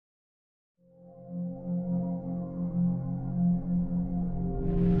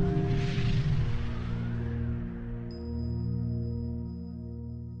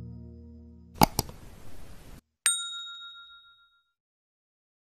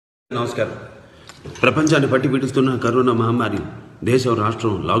నమస్కారం. ప్రపంచాన్ని పట్టి పీడిస్తున్న కరోనా మహమ్మారి దేశం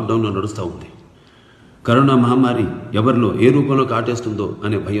రాష్ట్రం లాక్డౌన్లో నడుస్తూ ఉంది. కరోనా మహమ్మారి ఎవరిలో ఏ రూపంలో కాటేస్తుందో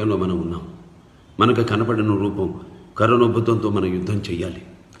అనే భయంలో మనం ఉన్నాం. మనకు కనపడిన రూపం కరోనా భూతంతో మనం యుద్ధం చేయాలి.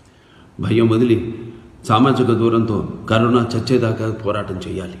 భయం వదిలి సామాజిక దూరంతో కరోనా చచ్చేదాకా పోరాటం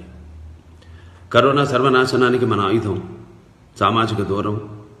చేయాలి. కరోనా సర్వనాశనానికి మన ఆయుధం సామాజిక దూరం,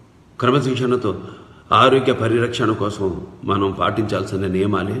 క్రమశిక్షణతో ఆరోగ్య పరిరక్షణ కోసం మనం పాటించాల్సిన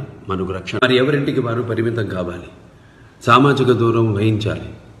నియమాలే మనకు రక్షణ. మరి ఎవరింటికి వారు పరిమితం కావాలి, సామాజిక దూరం వహించాలి,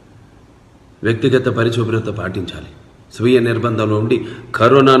 వ్యక్తిగత పరిశుభ్రత పాటించాలి, స్వీయ నిర్బంధంలో ఉండి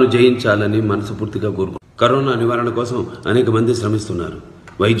కరోనాను జయించాలని మనస్ఫూర్తిగా కోరుకుంటున్నాం. కరోనా నివారణ కోసం అనేక మంది శ్రమిస్తున్నారు.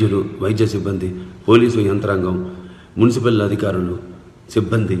 వైద్యులు, వైద్య సిబ్బంది, పోలీసు యంత్రాంగం, మున్సిపల్ అధికారులు,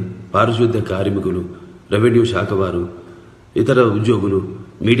 సిబ్బంది, పారిశుద్ధ్య కార్మికులు, రెవెన్యూ శాఖ వారు, ఇతర ఉద్యోగులు,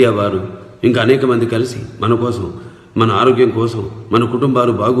 మీడియా వారు, ఇంకా అనేక మంది కలిసి మన కోసం, మన ఆరోగ్యం కోసం, మన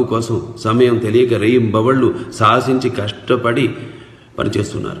కుటుంబాలు బాగు కోసం సమయం తెలియక రేయింబవళ్లు సాహసించి కష్టపడి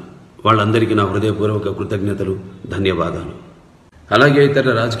పనిచేస్తున్నారు. వాళ్ళందరికీ నా హృదయపూర్వక కృతజ్ఞతలు, ధన్యవాదాలు. అలాగే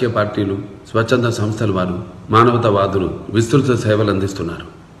ఇతర రాజకీయ పార్టీలు, స్వచ్ఛంద సంస్థల వారు, మానవతావాదులు విస్తృత సేవలు అందిస్తున్నారు.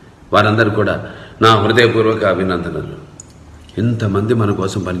 వారందరూ కూడా నా హృదయపూర్వక అభినందనలు. ఇంతమంది మన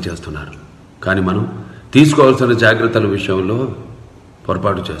కోసం పనిచేస్తున్నారు, కానీ మనం తీసుకోవాల్సిన జాగ్రత్తల విషయంలో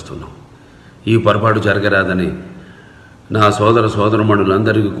పొరపాటు చేస్తున్నాం. ఈ పొరపాటు జరగరాదని నా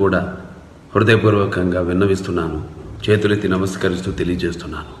సోదరమణులందరికీ కూడా హృదయపూర్వకంగా విన్నవిస్తున్నాను. చేతులెత్తి నమస్కరిస్తూ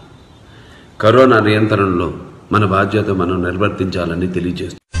తెలియజేస్తున్నాను. కరోనా నియంత్రణలో మన బాధ్యత మనం నిర్వర్తించాలని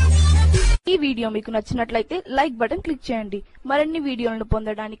తెలియజేస్తున్నాను. ఈ వీడియో మీకు నచ్చినట్లయితే లైక్ బటన్ క్లిక్ చేయండి. మరిన్ని వీడియోలను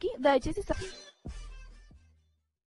పొందడానికి దయచేసి